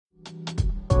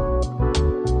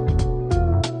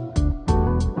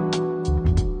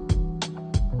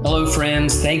Hello,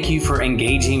 friends. Thank you for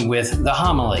engaging with The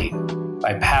Homily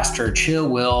by Pastor Chill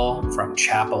Will from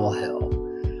Chapel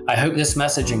Hill. I hope this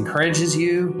message encourages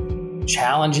you,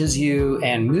 challenges you,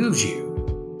 and moves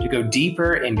you to go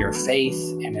deeper in your faith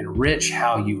and enrich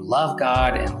how you love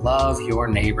God and love your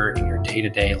neighbor in your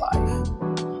day-to-day life.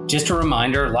 Just a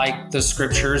reminder, like the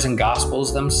scriptures and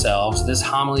gospels themselves, this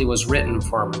homily was written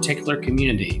for a particular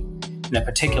community in a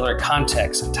particular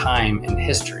context of time and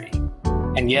history.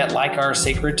 And yet, like our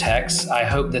sacred texts, I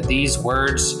hope that these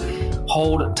words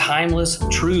hold timeless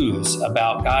truths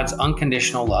about God's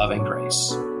unconditional love and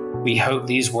grace. We hope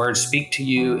these words speak to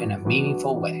you in a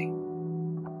meaningful way.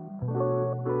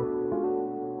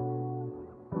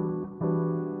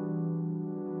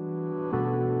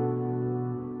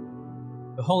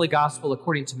 The Holy Gospel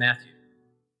according to Matthew.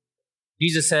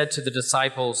 Jesus said to the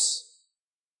disciples,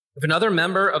 "If another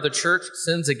member of the church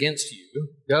sins against you,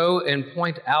 go and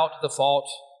point out the fault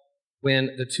when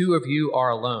the two of you are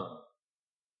alone.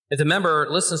 If the member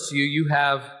listens to you, you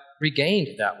have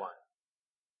regained that one.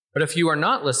 But if you are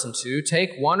not listened to,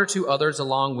 take one or two others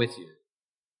along with you,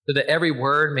 so that every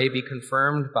word may be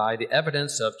confirmed by the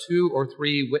evidence of 2 or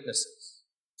 3 witnesses.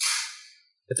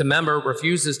 If the member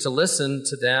refuses to listen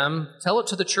to them, tell it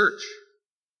to the church.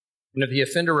 And if the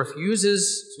offender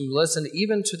refuses to listen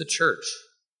even to the church,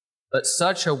 let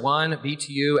such a one be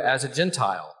to you as a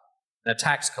Gentile and a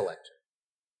tax collector.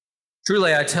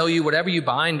 Truly, I tell you, whatever you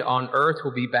bind on earth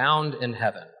will be bound in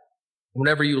heaven.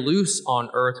 Whatever you loose on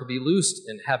earth will be loosed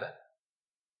in heaven.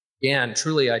 Again,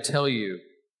 truly, I tell you,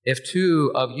 if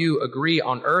 2 of you agree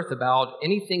on earth about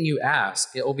anything you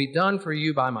ask, it will be done for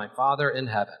you by my Father in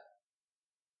heaven.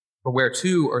 For where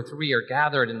 2 or 3 are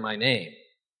gathered in my name,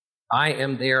 I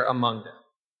am there among them."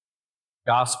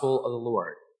 Gospel of the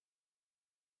Lord.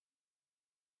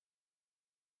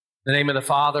 In the name of the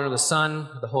Father, and the Son,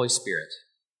 and the Holy Spirit.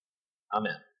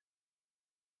 Amen.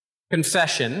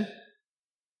 Confession.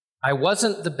 I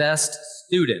wasn't the best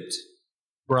student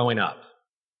growing up.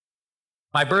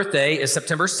 My birthday is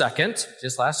September 2nd,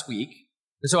 just last week,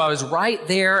 and so I was right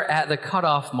there at the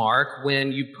cutoff mark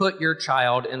when you put your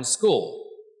child in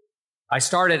school. I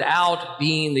started out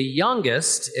being the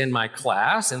youngest in my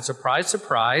class, and surprise,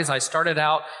 surprise, I started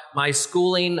out my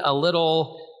schooling a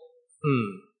little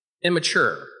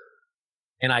immature.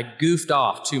 And I goofed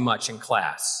off too much in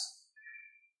class.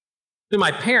 So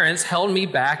my parents held me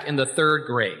back in the 3rd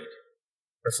grade.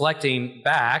 Reflecting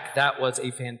back, that was a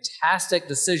fantastic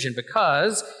decision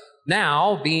because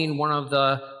now, being one of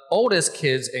the oldest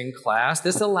kids in class,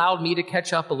 this allowed me to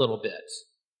catch up a little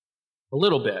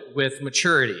bit with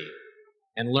maturity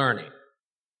and learning.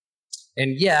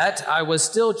 And yet, I was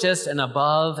still just an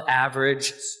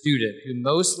above-average student who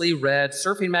mostly read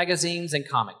surfing magazines and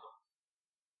comic books.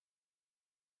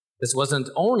 This wasn't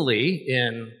only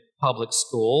in public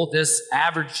school. This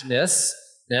averageness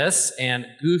and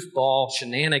goofball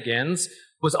shenanigans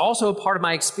was also a part of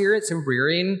my experience in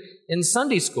rearing in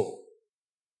Sunday school,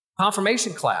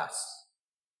 confirmation class,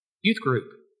 youth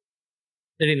group,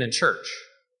 sitting in church.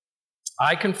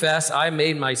 I confess I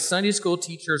made my Sunday school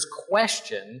teachers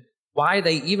question why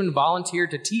they even volunteered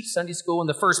to teach Sunday school in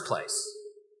the first place.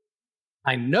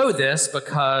 I know this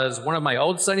because one of my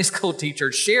old Sunday school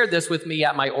teachers shared this with me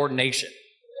at my ordination.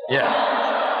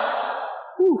 Yeah.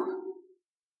 Whew.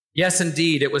 Yes,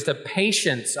 indeed. It was the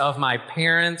patience of my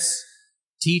parents,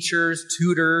 teachers,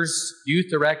 tutors, youth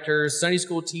directors, Sunday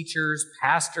school teachers,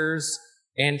 pastors,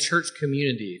 and church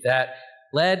community that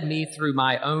led me through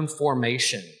my own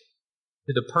formation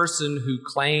to the person who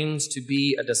claims to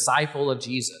be a disciple of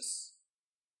Jesus,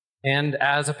 and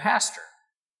as a pastor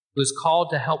who is called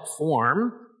to help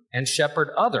form and shepherd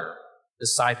other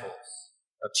disciples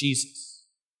of Jesus.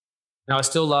 Now, I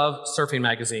still love surfing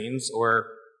magazines or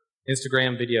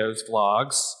Instagram videos,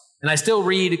 vlogs, and I still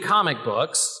read comic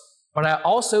books, but I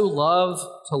also love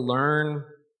to learn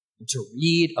and to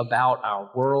read about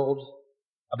our world,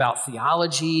 about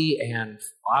theology and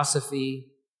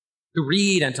philosophy, to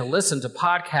read and to listen to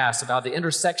podcasts about the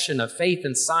intersection of faith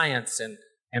and science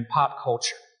and pop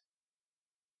culture.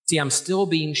 See, I'm still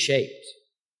being shaped.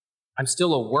 I'm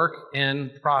still a work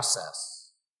in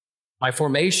process. My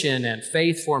formation and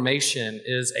faith formation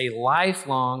is a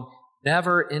lifelong,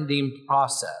 never-ending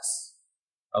process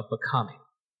of becoming.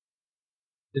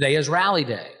 Today is Rally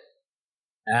Day.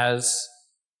 As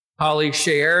Holly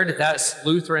shared, that's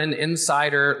Lutheran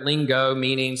insider lingo,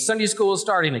 meaning Sunday school is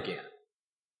starting again.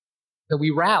 So we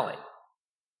rally.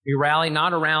 We rally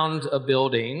not around a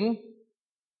building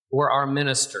or our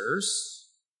ministers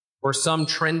or some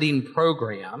trending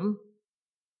program.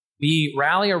 We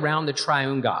rally around the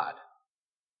triune God,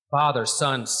 Father,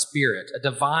 Son, Spirit, a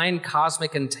divine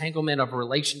cosmic entanglement of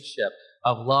relationship,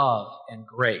 of love and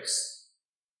grace.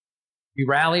 We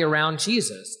rally around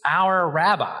Jesus, our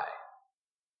rabbi,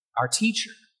 our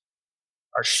teacher,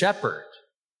 our shepherd,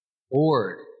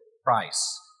 Lord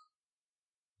Christ.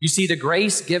 You see, the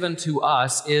grace given to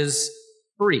us is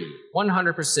free,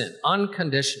 100%,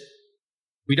 unconditional.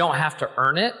 We don't have to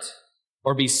earn it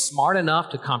or be smart enough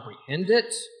to comprehend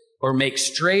it or make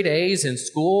straight A's in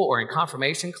school or in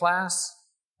confirmation class.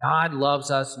 God loves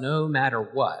us no matter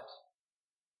what.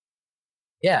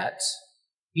 Yet,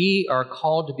 we are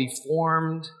called to be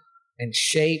formed and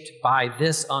shaped by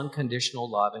this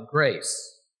unconditional love and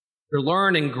grace, to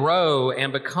learn and grow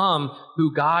and become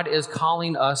who God is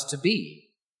calling us to be.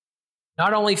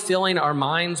 Not only filling our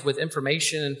minds with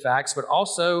information and facts, but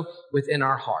also within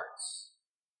our hearts,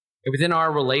 within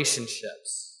our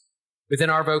relationships, within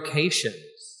our vocations,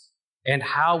 and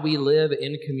how we live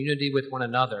in community with one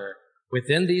another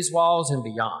within these walls and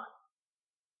beyond.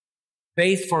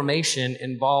 Faith formation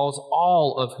involves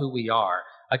all of who we are,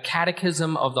 a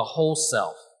catechism of the whole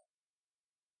self.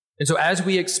 And so as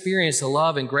we experience the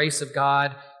love and grace of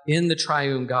God in the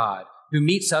triune God, who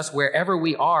meets us wherever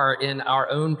we are in our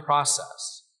own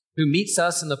process, who meets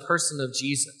us in the person of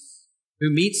Jesus,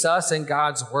 who meets us in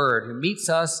God's word, who meets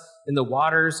us in the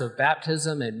waters of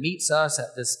baptism and meets us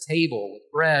at this table with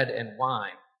bread and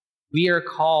wine, we are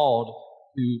called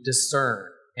to discern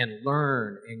and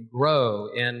learn and grow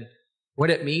in what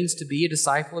it means to be a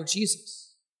disciple of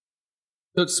Jesus.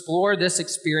 To explore this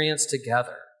experience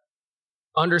together,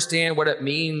 understand what it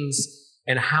means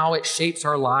and how it shapes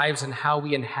our lives and how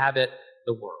we inhabit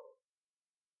the world.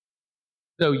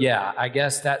 So yeah, I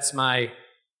guess that's my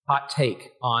hot take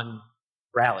on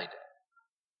Rally Day.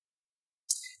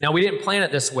 Now, we didn't plan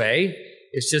it this way.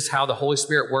 It's just how the Holy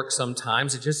Spirit works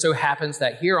sometimes. It just so happens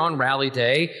that here on Rally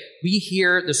Day, we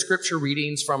hear the scripture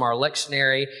readings from our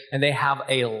lectionary, and they have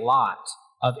a lot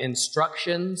of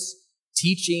instructions,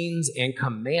 teachings, and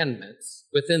commandments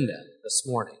within them this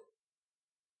morning.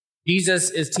 Jesus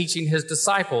is teaching his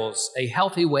disciples a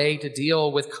healthy way to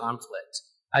deal with conflict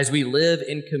as we live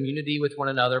in community with one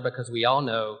another, because we all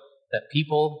know that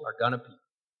people are going to be.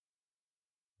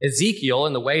 Ezekiel,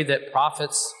 in the way that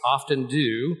prophets often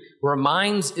do,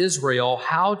 reminds Israel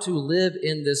how to live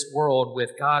in this world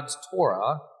with God's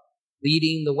Torah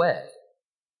leading the way.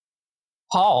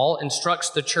 Paul instructs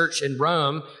the church in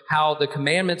Rome how the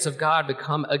commandments of God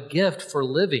become a gift for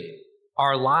living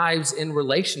our lives in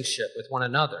relationship with one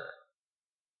another,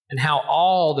 and how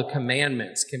all the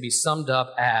commandments can be summed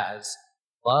up as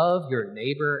love your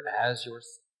neighbor as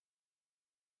yourself.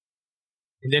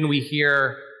 And then we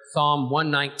hear Psalm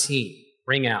 119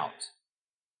 ring out,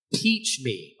 "Teach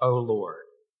me, O Lord,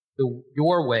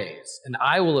 your ways, and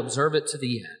I will observe it to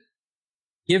the end.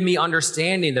 Give me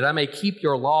understanding that I may keep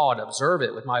your law and observe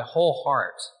it with my whole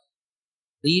heart.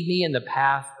 Lead me in the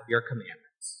path of your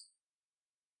commandments."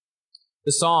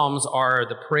 The Psalms are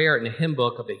the prayer and hymn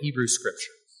book of the Hebrew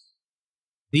Scriptures.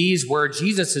 These were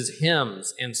Jesus'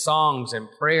 hymns and songs and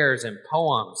prayers and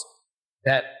poems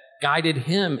that guided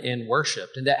him in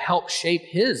worship and that helped shape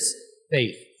his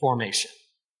faith formation.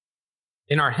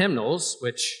 In our hymnals,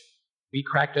 which we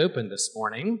cracked open this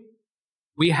morning,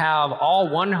 we have all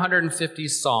 150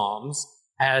 psalms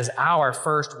as our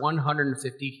first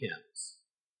 150 hymns.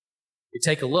 You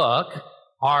take a look,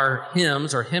 our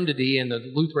hymns or hymnody in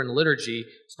the Lutheran liturgy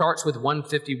starts with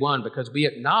 151 because we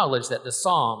acknowledge that the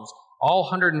psalms, all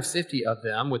 150 of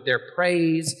them, with their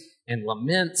praise and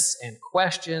laments and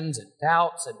questions and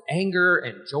doubts and anger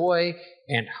and joy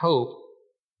and hope,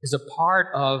 is a part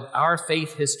of our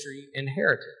faith history and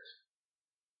heritage.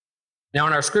 Now,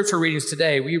 in our scripture readings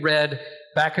today, we read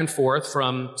back and forth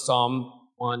from Psalm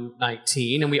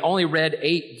 119, and we only read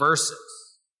 8 verses.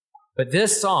 But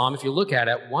this psalm, if you look at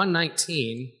it,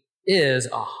 119, is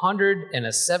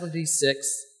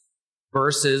 176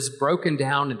 verses broken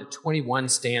down into 21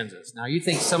 stanzas. Now, you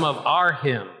think some of our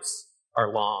hymns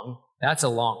are long. That's a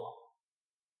long one.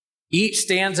 Each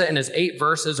stanza in its 8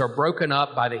 verses are broken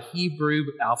up by the Hebrew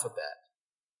alphabet,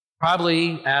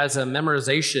 probably as a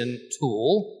memorization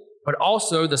tool, but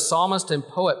also the psalmist and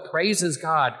poet praises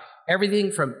God,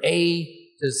 everything from A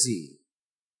to Z,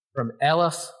 from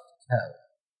Aleph to Tav.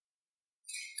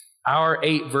 Our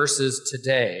 8 verses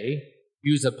today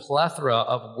use a plethora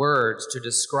of words to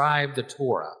describe the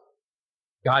Torah,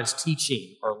 God's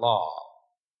teaching or law.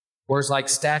 Words like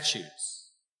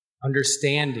statutes,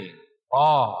 understanding,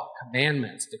 law,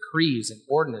 commandments, decrees, and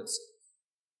ordinances.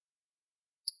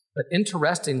 But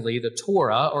interestingly, the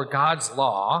Torah, or God's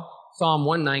law, Psalm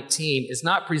 119, is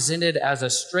not presented as a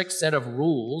strict set of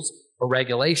rules or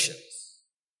regulations.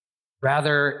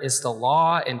 Rather, it's the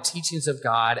law and teachings of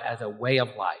God as a way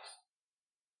of life,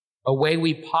 a way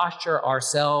we posture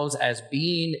ourselves as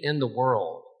being in the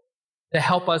world to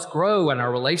help us grow in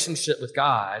our relationship with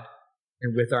God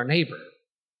and with our neighbor.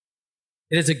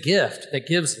 It is a gift that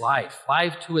gives life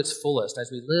to its fullest as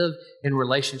we live in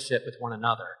relationship with one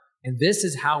another. And this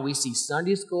is how we see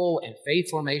Sunday school and faith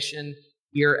formation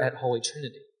here at Holy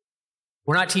Trinity.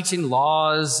 We're not teaching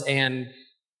laws and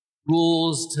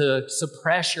rules to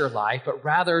suppress your life, but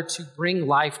rather to bring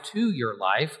life to your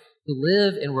life, to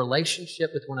live in relationship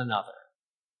with one another,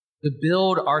 to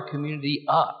build our community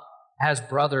up as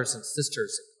brothers and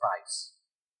sisters in Christ.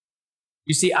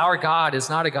 You see, our God is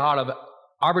not a God of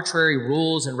arbitrary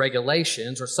rules and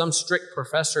regulations or some strict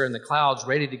professor in the clouds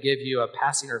ready to give you a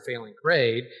passing or failing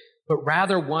grade, but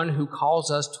rather one who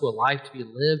calls us to a life to be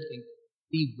lived and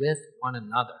be with one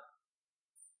another.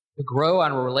 To grow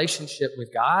on a relationship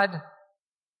with God,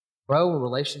 grow a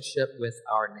relationship with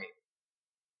our neighbor.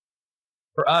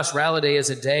 For us, Rally Day is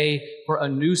a day for a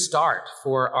new start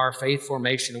for our faith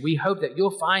formation. We hope that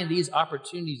you'll find these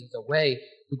opportunities as a way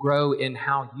to grow in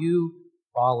how you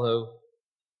follow.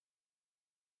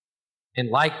 And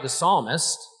like the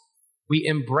psalmist, we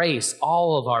embrace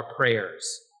all of our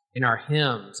prayers in our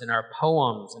hymns, in our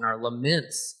poems, in our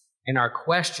laments, in our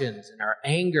questions, in our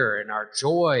anger, in our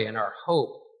joy, in our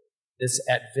hope. This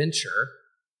adventure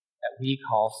that we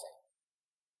call faith.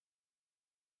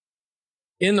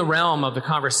 In the realm of the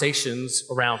conversations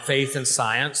around faith and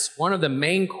science, one of the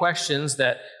main questions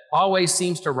that always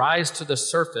seems to rise to the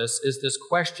surface is this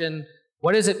question,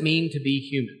 what does it mean to be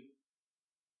human?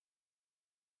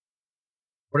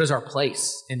 What is our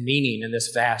place and meaning in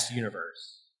this vast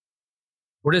universe?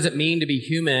 What does it mean to be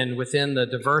human within the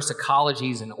diverse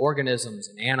ecologies and organisms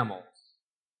and animals?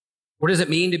 What does it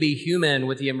mean to be human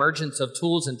with the emergence of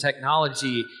tools and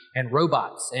technology and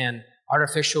robots and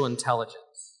artificial intelligence?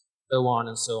 So on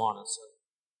and so on and so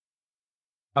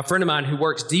on. A friend of mine who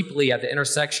works deeply at the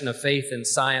intersection of faith and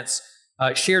science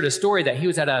shared a story that he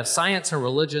was at a science and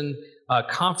religion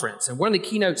conference, and one of the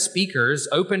keynote speakers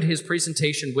opened his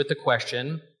presentation with the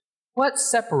question, what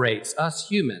separates us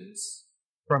humans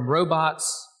from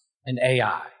robots and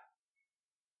AI?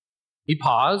 He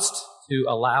paused to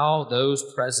allow those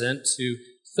present to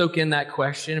soak in that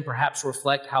question and perhaps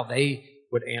reflect how they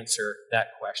would answer that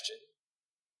question.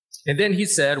 And then he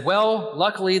said, well,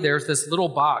 luckily there's this little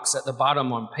box at the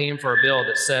bottom on paying for a bill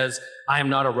that says, I am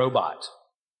not a robot.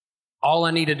 All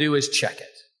I need to do is check it.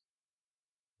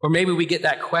 Or maybe we get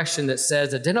that question that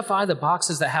says, identify the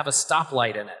boxes that have a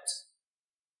stoplight in it.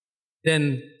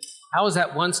 Then how is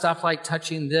that one stoplight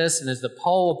touching this? And is the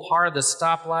pole part of the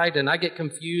stoplight? And I get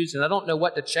confused and I don't know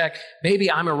what to check.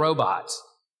 Maybe I'm a robot.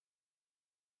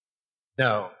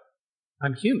 No,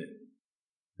 I'm human.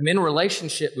 I'm in a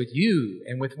relationship with you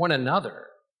and with one another.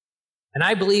 And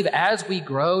I believe as we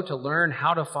grow to learn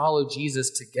how to follow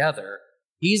Jesus together,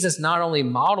 Jesus not only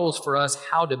models for us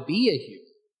how to be a human,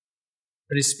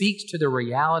 but he speaks to the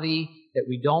reality that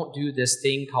we don't do this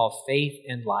thing called faith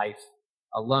and life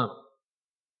alone.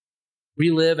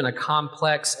 We live in a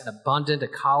complex and abundant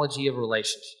ecology of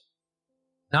relationships,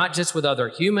 not just with other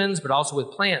humans, but also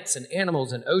with plants and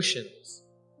animals and oceans,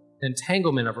 an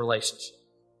entanglement of relationships.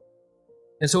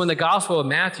 And so in the Gospel of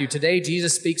Matthew, today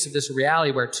Jesus speaks of this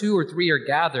reality where 2 or 3 are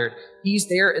gathered. He's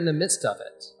there in the midst of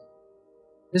it.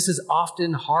 This is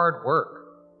often hard work.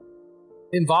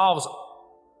 It involves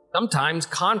sometimes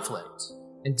conflict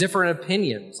and different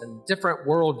opinions and different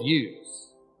worldviews.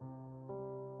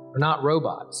 We're not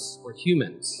robots, we're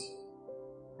humans.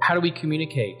 How do we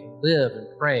communicate, live, and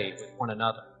pray with one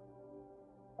another?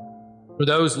 For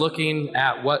those looking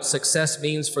at what success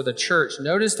means for the church,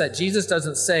 notice that Jesus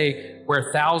doesn't say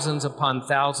where thousands upon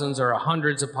thousands or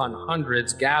hundreds upon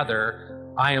hundreds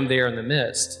gather, I am there in the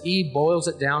midst. He boils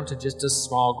it down to just a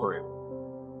small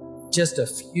group, just a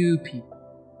few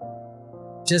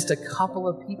people, just a couple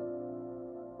of people.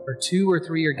 Where 2 or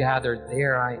 3 are gathered,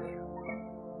 there I am.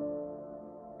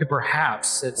 And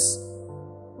perhaps it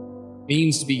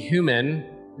means to be human,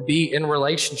 to be in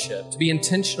relationship, to be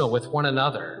intentional with one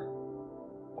another.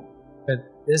 But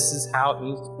this is how it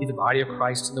means to be the body of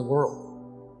Christ in the world.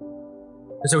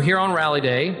 And so here on Rally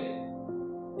Day,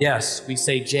 yes, we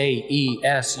say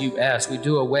J-E-S-U-S. We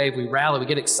do a wave, we rally, we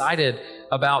get excited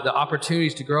about the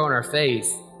opportunities to grow in our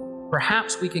faith.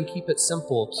 Perhaps we can keep it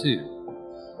simple too.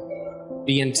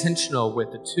 Be intentional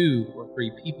with the 2 or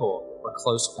 3 people we're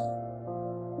close with,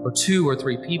 or 2 or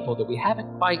 3 people that we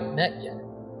haven't quite met yet.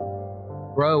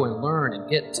 Grow and learn and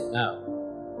get to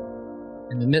know.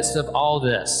 In the midst of all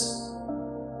this,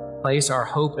 place our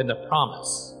hope in the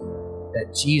promise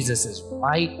that Jesus is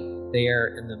right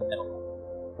there in the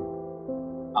middle.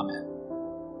 Amen.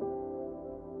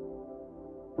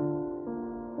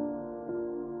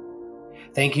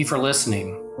 Thank you for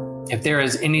listening. If there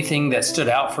is anything that stood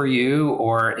out for you,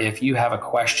 or if you have a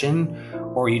question,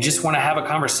 or you just want to have a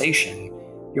conversation,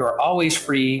 you are always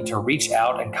free to reach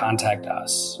out and contact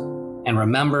us. And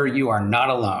remember, you are not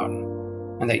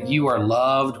alone, and that you are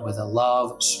loved with a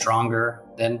love stronger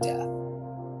than death.